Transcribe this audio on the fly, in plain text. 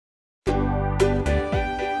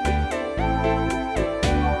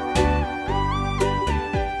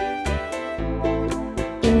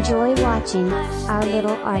Enjoy watching our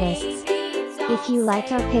little artists. If you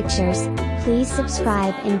like our pictures, please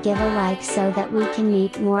subscribe and give a like so that we can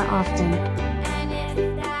meet more often.